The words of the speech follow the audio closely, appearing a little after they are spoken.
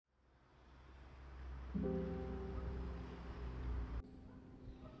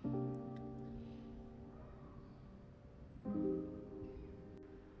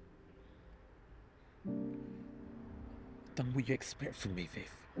Done what you expect from me, Viv.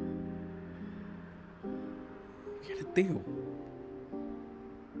 We had a deal.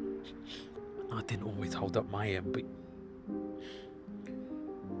 I didn't always hold up my end, but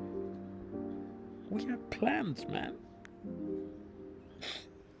we had plans, man.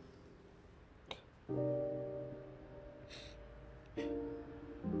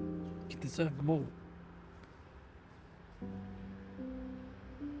 You deserve more.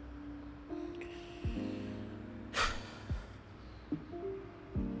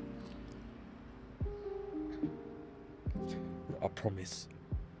 I promise.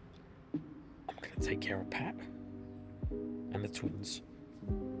 I'm gonna take care of Pat and the twins.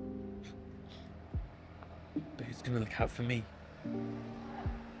 But who's gonna look out for me?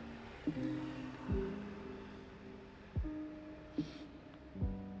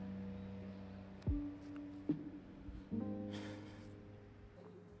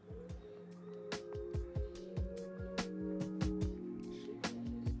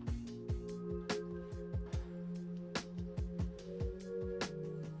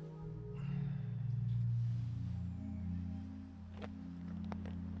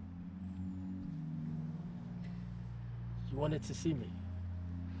 You wanted to see me?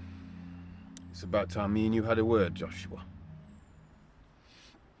 It's about time me and you had a word, Joshua.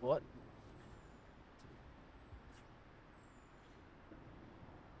 What?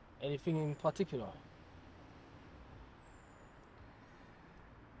 Anything in particular?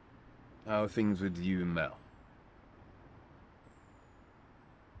 How are things with you and Mel?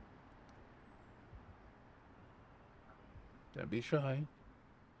 Don't be shy.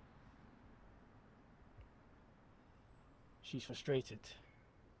 She's frustrated.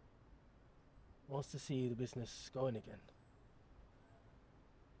 Wants to see the business going again.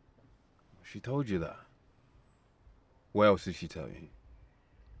 She told you that. What else did she tell you?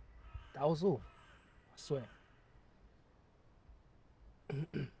 That was all. I swear.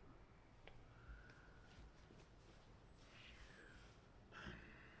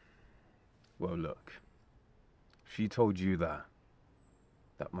 Well, look. If she told you that,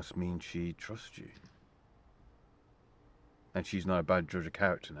 that must mean she trusts you. And she's not a bad judge of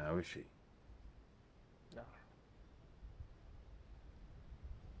character now, is she? No.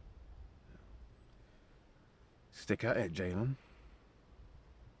 Stick at it, Jalen.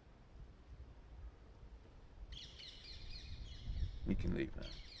 You can leave now.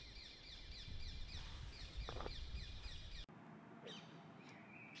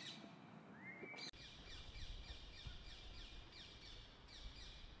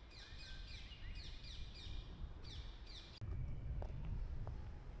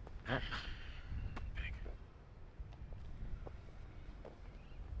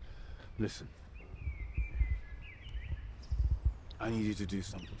 Listen. I need you to do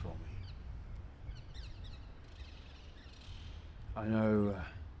something for me. I know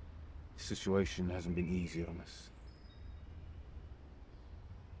the situation hasn't been easy on us.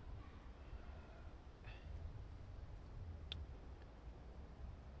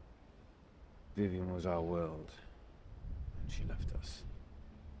 Vivian was our world, and she left us.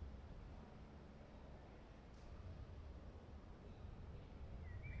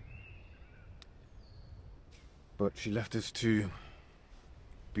 But she left us two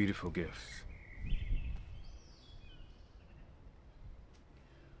beautiful gifts.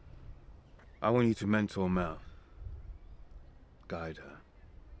 I want you to mentor Mel. Guide her.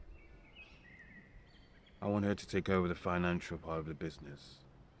 I want her to take over the financial part of the business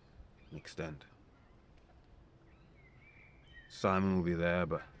and extend. Simon will be there,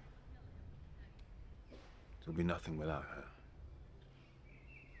 but there'll be nothing without her.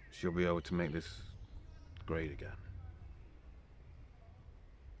 She'll be able to make this great again.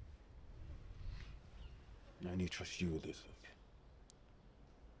 I need to trust you with this, look.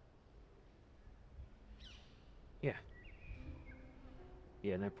 Yeah.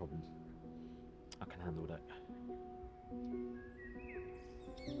 Yeah, no problem. I can handle that.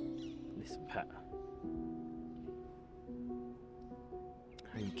 Listen, Pat.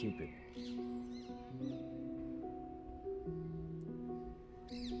 How you keeping?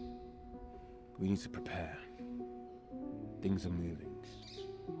 We need to prepare. Things are moving.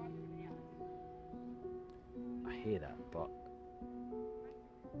 I hear that, but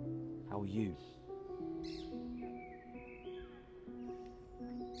how are you?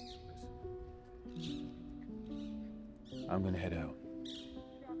 I'm gonna head out.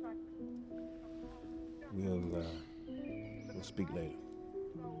 We'll speak later.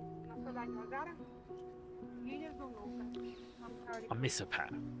 I miss her,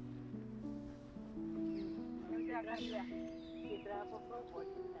 Pat.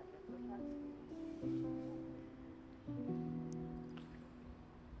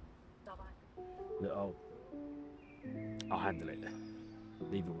 Look, I'll handle it.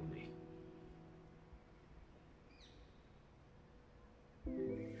 Leave it with me.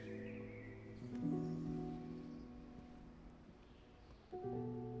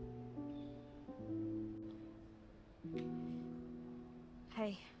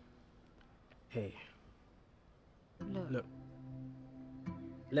 Hey, Hey, look. look.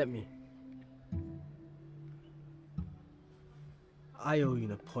 Let me. I owe you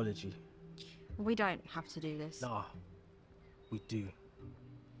an apology. We don't have to do this. Nah, we do.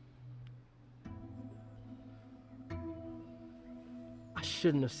 I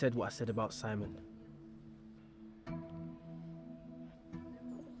shouldn't have said what I said about Simon.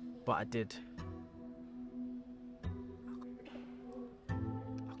 But I did.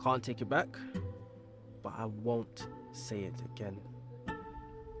 I can't take it back, but I won't say it again.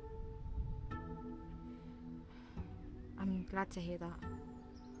 I'm glad to hear that.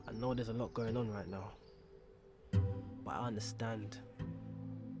 I know there's a lot going on right now, but I understand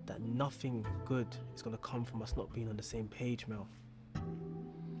that nothing good is going to come from us not being on the same page, Mel.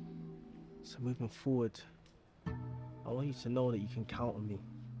 So moving forward, I want you to know that you can count on me.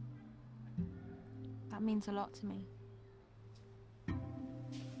 That means a lot to me.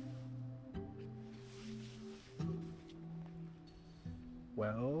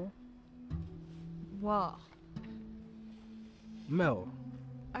 Well, What? Mel,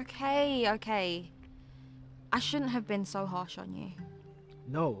 Okay. I shouldn't have been so harsh on you.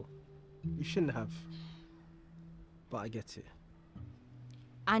 no, you shouldn't have. But I get it.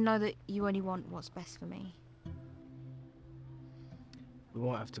 I know that you only want what's best for me. We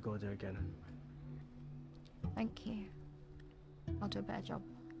won't have to go there again. Thank you. I'll do a better job.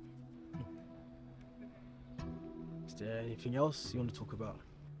 Is there anything else you want to talk about?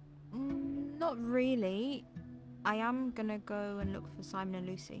 Not really. I am gonna go and look for Simon and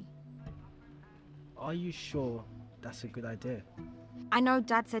Lucy. Are you sure that's a good idea? I know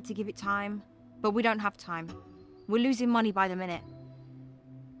Dad said to give it time, but we don't have time. We're losing money by the minute.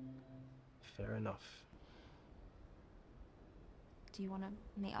 Fair enough. Do you want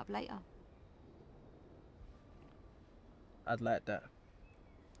to meet up later? I'd like that.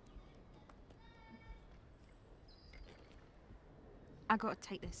 I gotta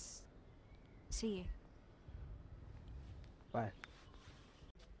take this. See you. Bye.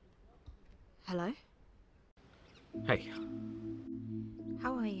 Hello? Hey,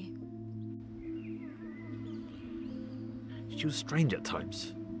 How are you? she was strange at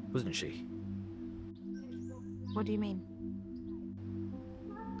times, wasn't she? What do you mean?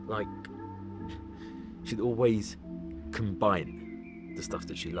 Like, she'd always combine the stuff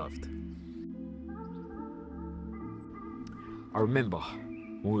that she loved. I remember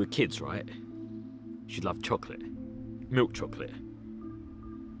when we were kids, right? She loved chocolate, milk chocolate.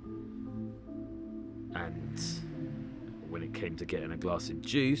 And when it came to getting a glass of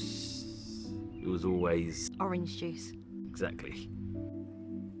juice, it was always Orange juice. exactly.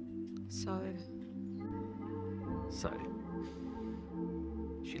 So, So,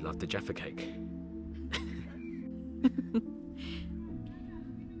 she loved the Jaffa cake.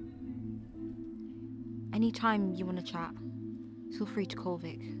 anytime you want to chat, feel free to call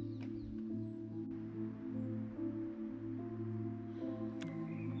Vic.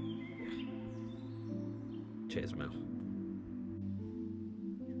 Cheers, Mel.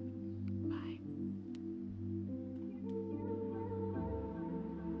 Bye.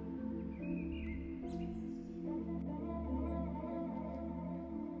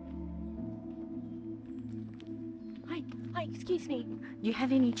 Hi, excuse me. Do you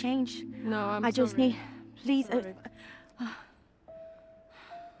have any change? No, I'm I just sorry. need, please. Sorry.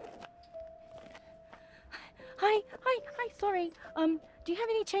 Hi, sorry. Do you have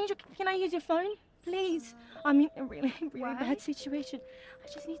any change or can I use your phone? Please. I'm in a really Why? bad situation.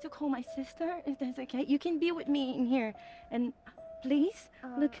 I just need to call my sister, if that's okay. You can be with me in here. And please,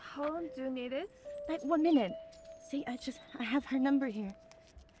 look, How long do you need it? like 1 minute. See, I have her number here.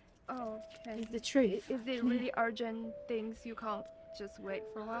 Oh, okay. It's the truth. Is it really urgent things you can't just wait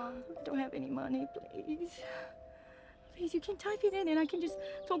for a while? I don't have any money, please. Please, you can type it in and I can just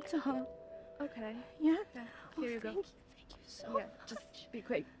talk to her. Okay. Yeah? Yeah. Oh, Here you go. Thank you so Yeah, just be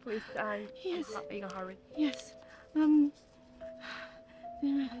quick, please. Yes. In a hurry. Yes. Yeah.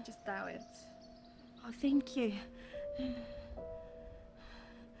 I just dial it. Oh, thank you. Thank you.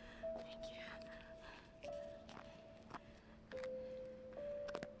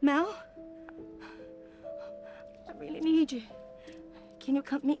 Mel? I really need you. Can you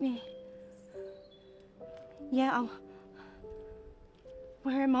come meet me? Yeah,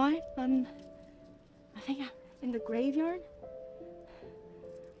 where am I? I think I'm in the graveyard.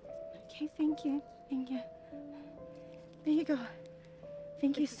 Okay. Okay, thank you. Thank you. There you go.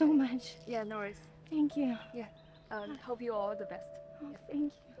 Thank you so much. Yeah, no worries. Thank you. Yeah. Hope you all the best. Oh, thank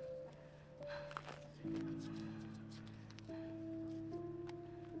you.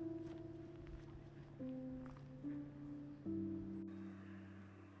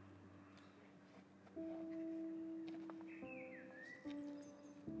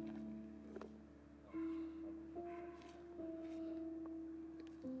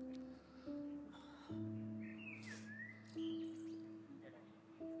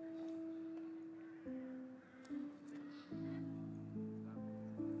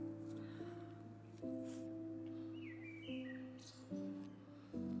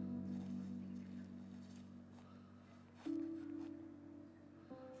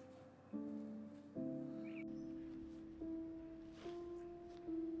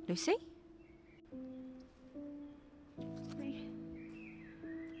 Lucy?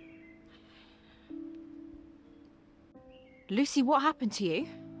 Lucy, what happened to you?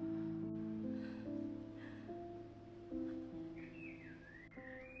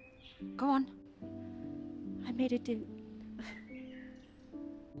 Go on. I made a deal.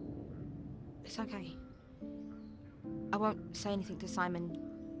 It's okay. I won't say anything to Simon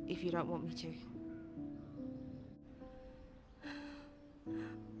if you don't want me to.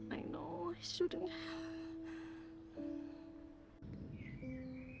 I know, I shouldn't.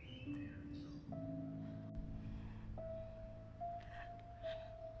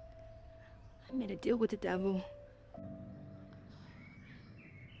 I made a deal with the devil.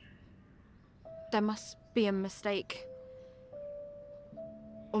 There must be a mistake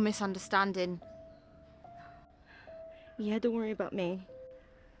or misunderstanding. Yeah, don't worry about me.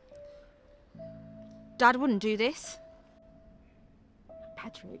 Dad wouldn't do this.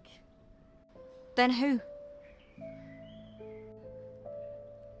 Patrick. Then who? I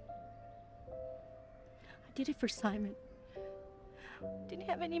did it for Simon. I didn't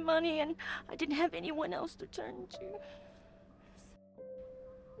have any money and I didn't have anyone else to turn to.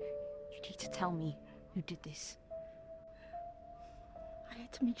 You need to tell me who did this. I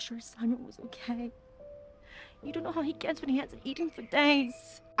had to make sure Simon was okay. You don't know how he gets when he hasn't eaten for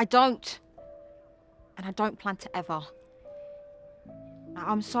days. I don't. And I don't plan to ever.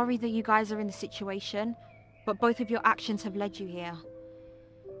 I'm sorry that you guys are in the situation, but both of your actions have led you here.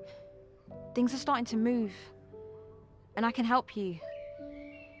 Things are starting to move, and I can help you.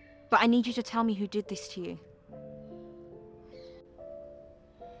 But I need you to tell me who did this to you.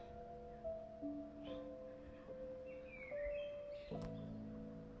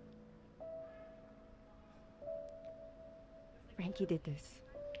 Frankie did this.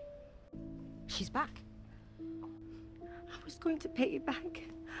 She's back. I was going to pay you back,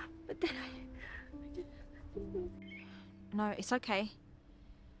 but then I didn't. No, it's okay.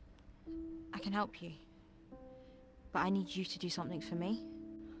 I can help you. But I need you to do something for me.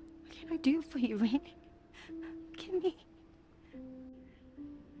 What can I do for you, Rain? Give me.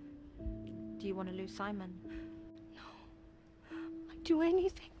 Do you want to lose Simon? No. I'd do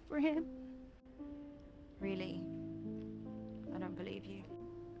anything for him. Really? I don't believe you.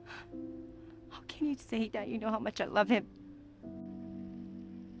 How can you say that? You know how much I love him.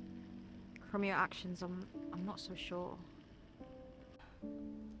 From your actions, I'm not so sure.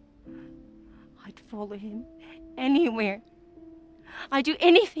 I'd follow him anywhere. I'd do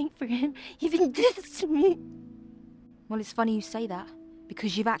anything for him, even this to me. Well, it's funny you say that,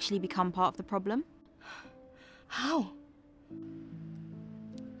 because you've actually become part of the problem. How?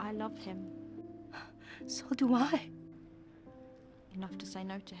 I love him. So do I. Enough to say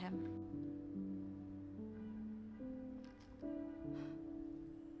no to him.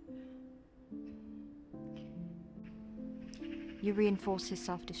 You reinforce his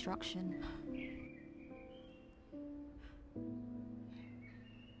self-destruction.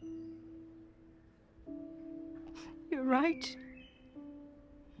 You're right.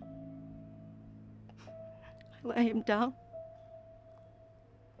 I let him down.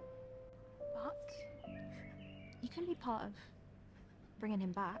 But you can be part of bringing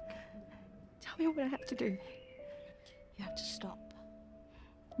him back. Tell me what I have to do. You have to stop.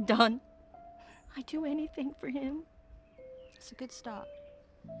 Done. I'd do anything for him. It's a good start.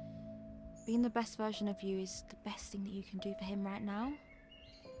 Being the best version of you is the best thing that you can do for him right now.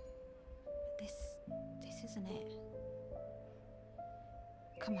 But this isn't it.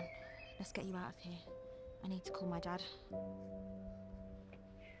 Come on, let's get you out of here. I need to call my dad.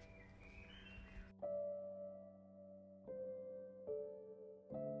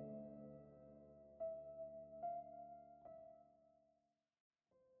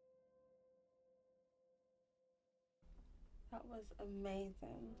 That was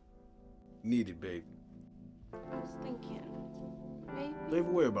amazing. Needed, babe. I was thinking, maybe. Don't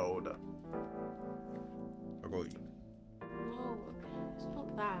even worry about all that. I got you. No, it's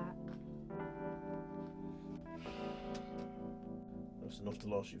not that. That's enough to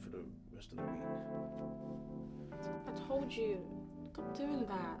last you for the rest of the week. I told you, stop doing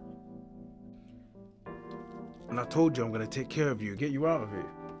that. And I told you I'm gonna take care of you, get you out of here.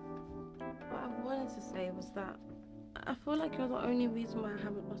 What I wanted to say was that I feel like you're the only reason why I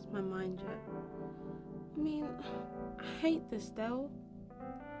haven't lost my mind yet. I mean, I hate this, Del.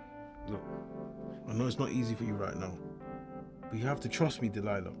 Look, I know it's not easy for you right now, but you have to trust me,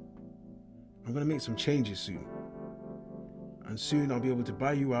 Delilah. I'm gonna make some changes soon. And soon I'll be able to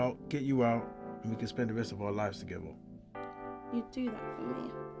buy you out, get you out, and we can spend the rest of our lives together. You'd do that for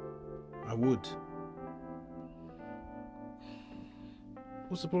me. I would.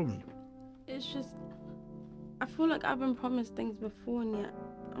 What's the problem? It's just, I feel like I've been promised things before and yet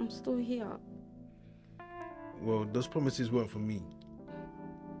I'm still here. Well, those promises weren't for me.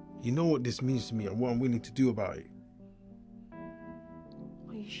 You know what this means to me and what I'm willing to do about it.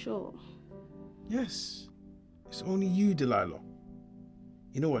 Are you sure? Yes. It's only you, Delilah.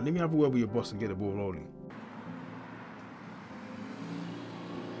 You know what? Let me have a word with your boss and get the ball rolling.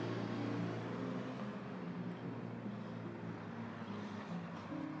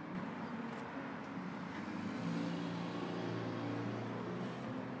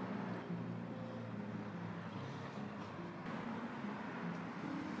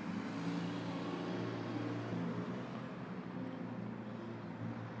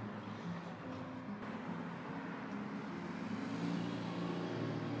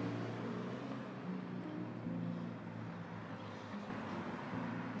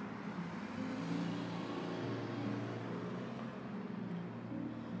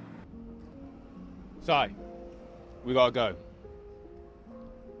 Si, we gotta go.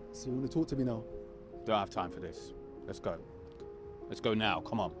 So you want to talk to me now? Don't have time for this. Let's go. Let's go now,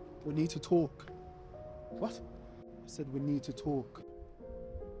 come on. We need to talk. What? I said we need to talk.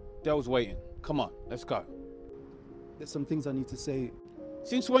 Dell's waiting. Come on, let's go. There's some things I need to say.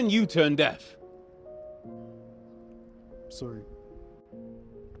 Since when you turned deaf? Sorry.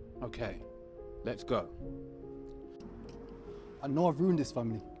 Okay, let's go. I know I've ruined this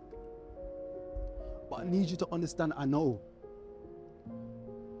family. But I need you to understand I know.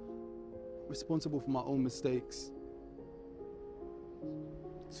 I'm responsible for my own mistakes.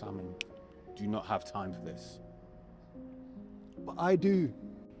 Simon, do not have time for this. But I do.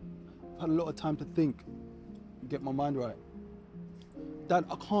 I've had a lot of time to think and get my mind right. Dad,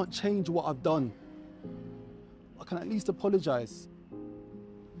 I can't change what I've done. I can at least apologize.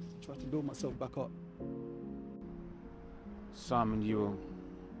 Try to build myself back up. Simon, you will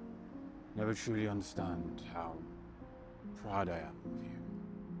never truly understand how proud I am of you.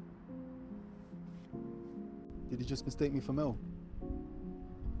 Did you just mistake me for Mel?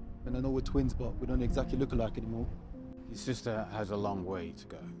 And I know we're twins, but we don't exactly look alike anymore. Your sister has a long way to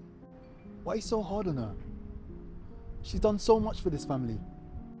go. Why are you so hard on her? She's done so much for this family. Your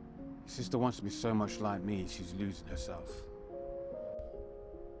sister wants to be so much like me, she's losing herself.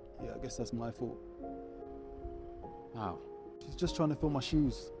 Yeah, I guess that's my fault. How? She's just trying to fill my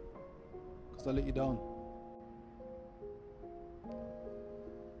shoes. Because I let you down.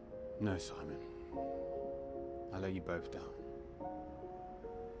 No, Simon. I let you both down.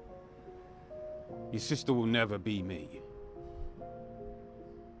 Your sister will never be me.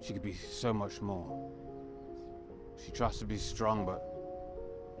 She could be so much more. She tries to be strong, but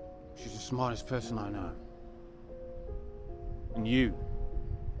she's the smartest person I know. And you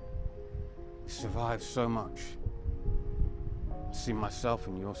survived so much. I see myself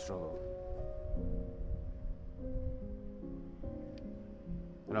in your struggle.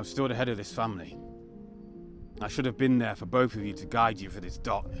 But I'm still the head of this family. I should have been there for both of you to guide you for this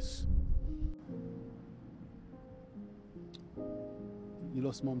darkness. You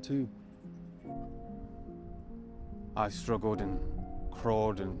lost Mom too. I struggled and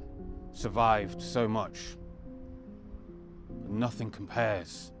crawled and survived so much. But nothing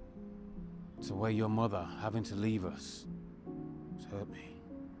compares to where your mother having to leave us has hurt me.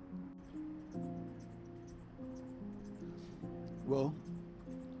 Well,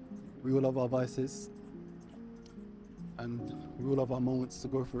 we all have our vices. And we all have our moments to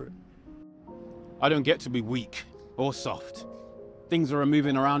go through it. I don't get to be weak or soft. Things are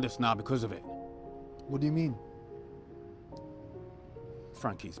moving around us now because of it. What do you mean?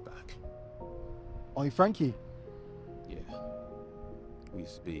 Frankie's back. Are you Frankie? Yeah. We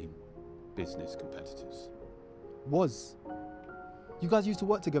used to be business competitors. Was. You guys used to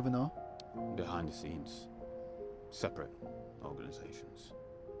work together now? Behind the scenes. Separate organizations.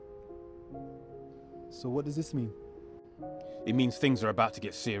 So what does this mean? It means things are about to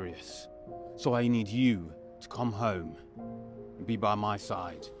get serious. So I need you to come home and be by my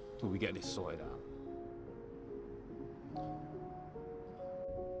side till we get this sorted out.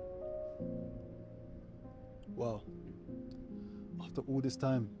 Wow. After all this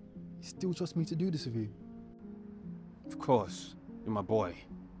time, you still trust me to do this with you? Of course, you're my boy.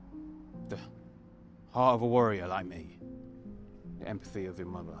 The heart of a warrior like me. The empathy of your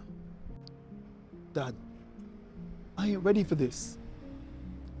mother. Dad, I ain't ready for this.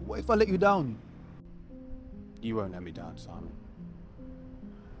 What if I let you down? You won't let me down, Simon.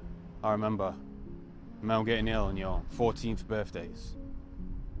 I remember Mel getting ill on your 14th birthdays.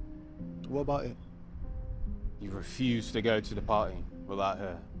 What about it? You refused to go to the party without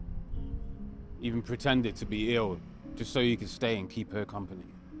her. Even pretended to be ill just so you could stay and keep her company.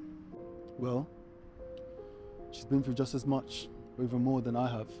 Well, she's been through just as much, or even more than I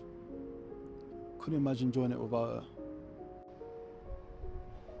have. Couldn't imagine enjoying it without her.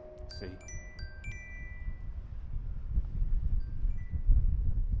 See?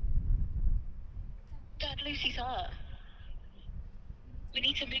 Dad, Lucy's hurt. We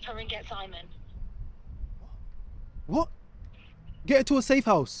need to move her and get Simon. What? Get her to a safe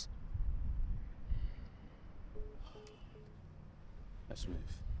house. Let's move.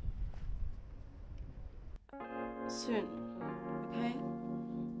 Soon, okay?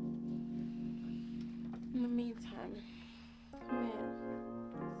 In the meantime, come here.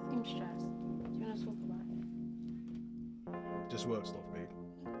 Seem stressed. Do you want to talk about it? Just work stuff, babe.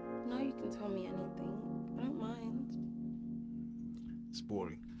 No, you can tell me anything. I don't mind. It's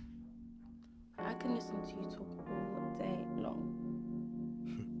boring. I can listen to you talk all day long.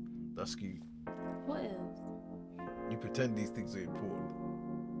 That's cute. What is? You pretend these things are important.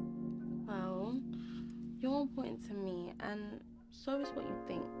 Well, you're important to me, and so is what you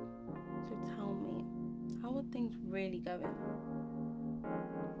think. So tell me, how are things really going?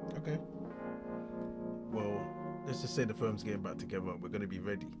 Okay. Well, let's just say the firm's getting back together and we're going to be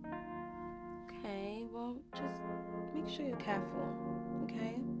ready. Okay, well, just make sure you're careful,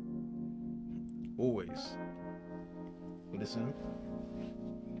 okay? Always. Listen.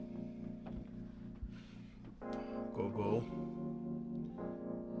 Go.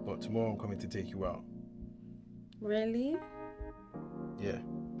 But tomorrow I'm coming to take you out. Really? Yeah.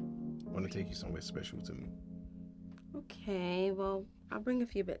 I want to take you somewhere special to me. Okay, well, I'll bring a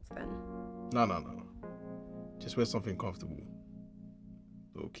few bits then. No. Just wear something comfortable.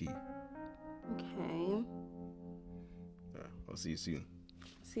 Low key. Okay. Yeah, I'll see you soon.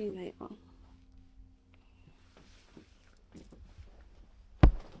 See you later.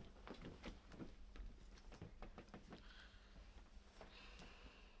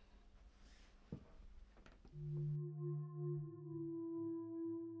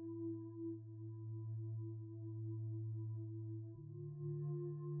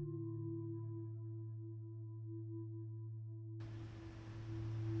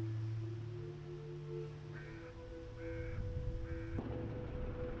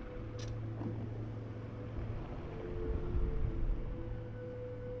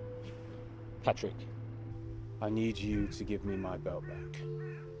 Patrick. I need you to give me my belt back.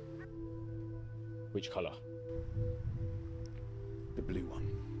 Which colour? The blue one.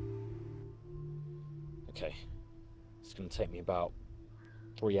 Okay. It's gonna take me about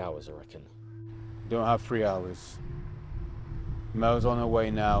 3 hours, I reckon. Don't have 3 hours. Mel's on her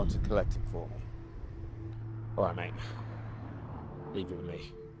way now to collect it for me. Alright, mate. Leave it with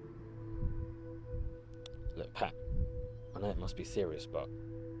me. Look, Pat, I know it must be serious, but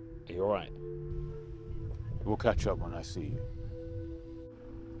are you alright? We'll catch up when I see you.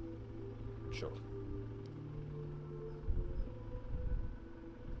 Sure.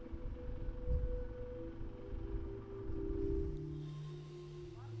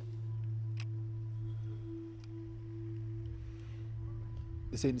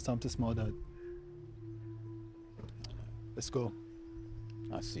 This ain't the time to smile, Dad. Let's go.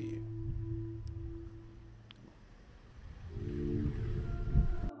 I see you.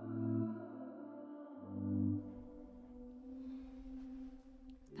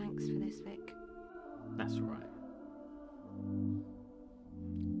 Thanks for this, Vic. That's alright.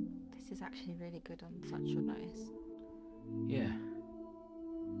 This is actually really good on such short notice. Yeah.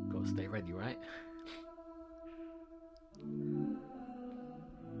 Gotta stay ready, right?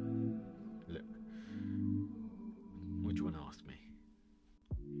 Look. What do you want to ask me?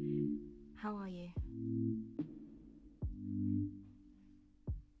 How are you?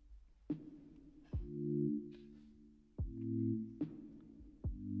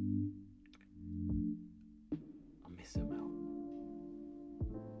 I miss her, Mel.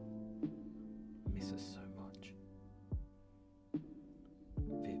 her so much.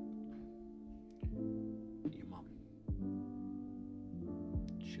 Viv, your mum,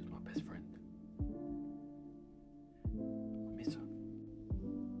 she was my best friend. I miss her.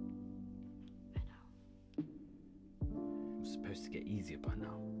 I know. It was supposed to get easier by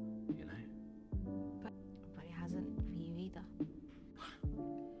now, you know? But it hasn't for you either.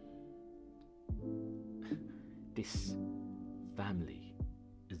 This family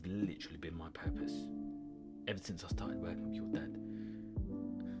has literally been my purpose ever since I started working with your dad.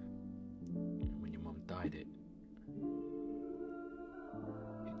 When your mum died, it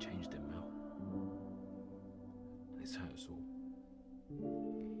changed him, Mel. And it's hurt us all.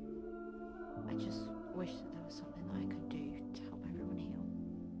 I just wish that there was something that I could do to help everyone heal.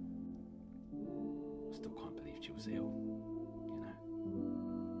 I still can't believe she was ill, you know?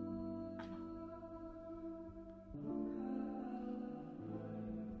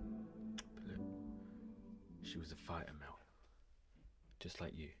 But look, she was a fighter, Mel. Just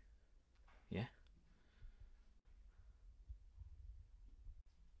like you. Yeah?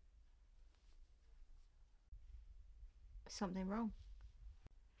 Something wrong?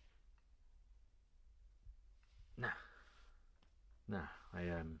 Nah,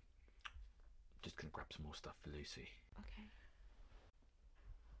 just gonna grab some more stuff for Lucy. Okay.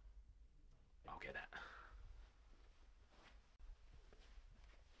 I'll get that.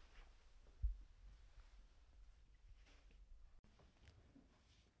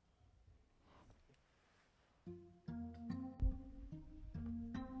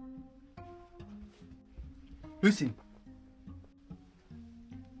 Lucy.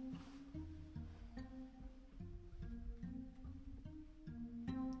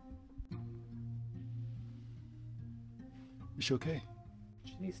 Is she okay?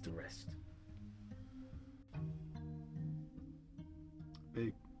 She needs to rest.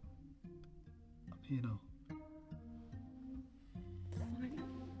 Babe, I'm here now.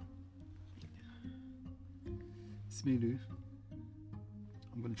 It's me, Lou.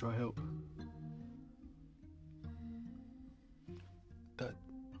 I'm gonna try help. Dad.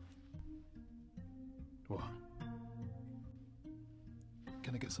 What?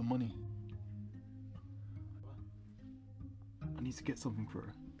 Can I get some money? I need to get something for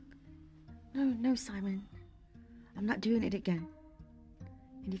her. No, Simon. I'm not doing it again.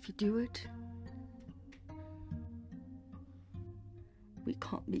 And if you do it, we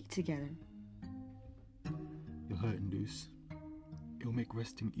can't be together. You're hurting, Luce. It'll make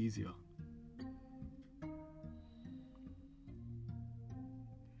resting easier.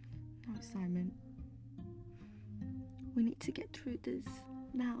 No, Simon. We need to get through this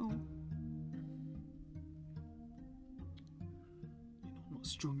now. I'm not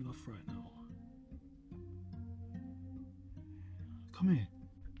strong enough right now. Come here.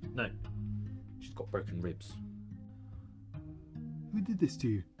 No, she's got broken ribs. Who did this to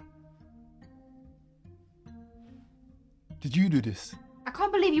you? Did you do this? I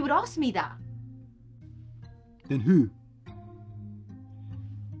can't believe you would ask me that. Then who?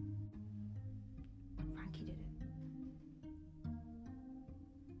 Frankie did it.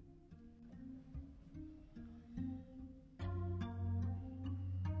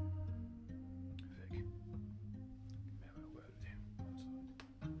 Vic, may I have a word with you outside?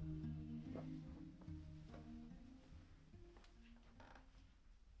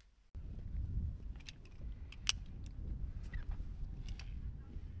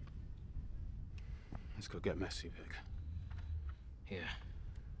 This could get messy, Vic. Yeah,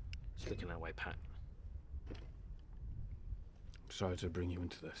 it's looking that way, Pat. I'm sorry to bring you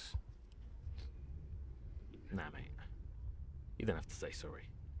into this. Nah, mate. You don't have to say sorry.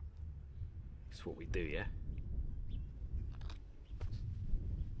 It's what we do, yeah?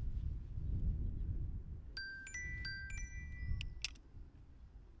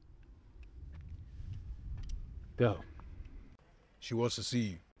 Go. She wants to see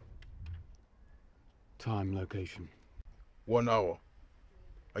you. Time, location. 1 hour.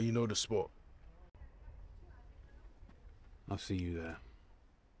 And you know the spot. I'll see you there.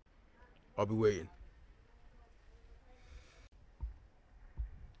 I'll be waiting.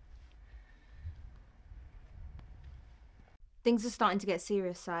 Things are starting to get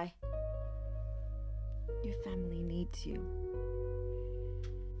serious, Si. Your family needs you.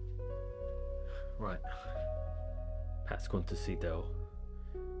 Right. Pat's gone to see Del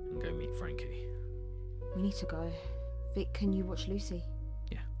and go meet Frankie. We need to go. Vic, can you watch Lucy?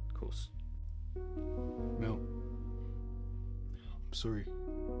 Yeah, of course. Mel. I'm sorry.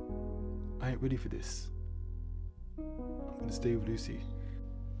 I ain't ready for this. I'm gonna stay with Lucy.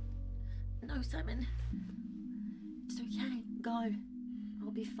 No, Simon. It's okay. Go.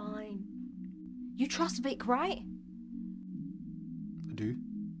 I'll be fine. You trust Vic, right? I do.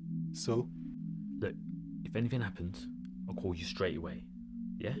 So? Look, if anything happens, I'll call you straight away.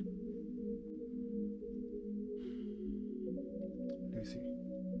 Yeah? Lucy,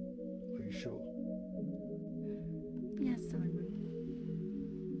 are you sure? Yes, Simon.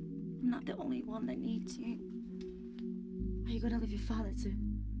 I'm not the only one that needs you. Are you gonna leave your father to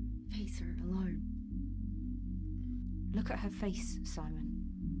face her alone? Look at her face, Simon.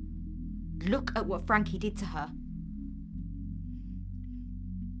 Look at what Frankie did to her.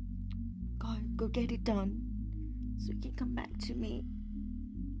 Go get it done, so you can come back to me.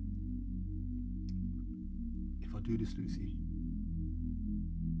 If I do this, Lucy,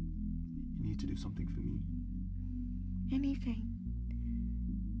 you need to do something for me. Anything.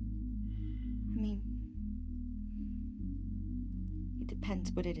 I mean, it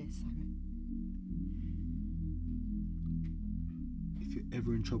depends what it is, Simon. If you're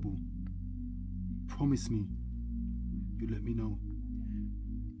ever in trouble, promise me you let me know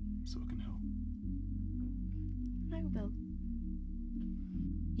so I can help. I will.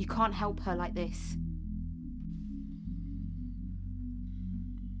 You can't help her like this.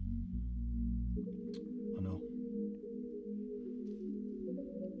 I know.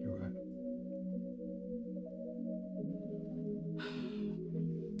 You're right.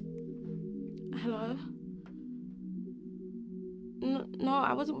 Hello? No,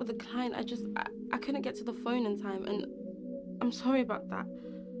 I wasn't with the client. I couldn't get to the phone in time, and I'm sorry about that.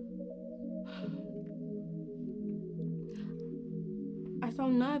 I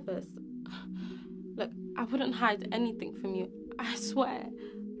sound nervous. Look, I wouldn't hide anything from you. I swear.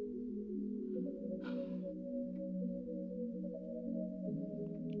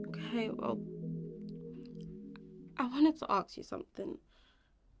 Okay, well, I wanted to ask you something.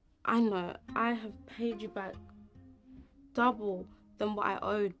 I know I have paid you back double than what I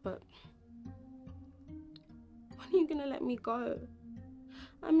owed, but when are you gonna let me go?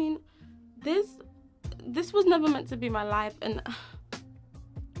 I mean, this was never meant to be my life, and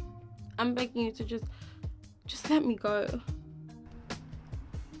I'm begging you to just let me go.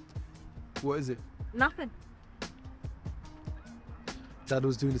 What is it? Nothing. Dad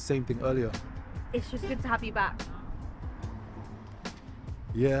was doing the same thing earlier. It's just good to have you back.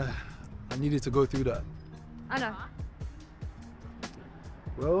 Yeah, I needed to go through that. I know.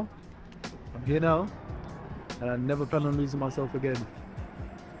 Well, I'm here now, and I never plan on losing myself again.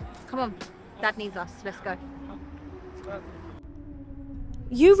 Come on, Dad needs us. Let's go.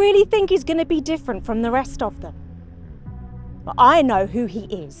 You really think he's going to be different from the rest of them? But I know who he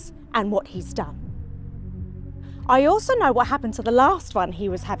is and what he's done. I also know what happened to the last one he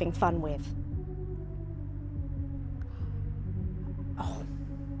was having fun with. Oh,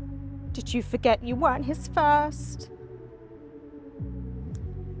 did you forget you weren't his first?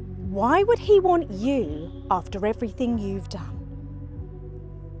 Why would he want you after everything you've done?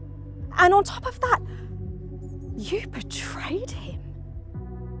 And on top of that, you betrayed him.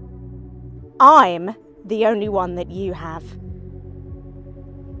 I'm the only one that you have.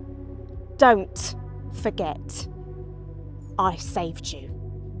 Don't forget, I saved you.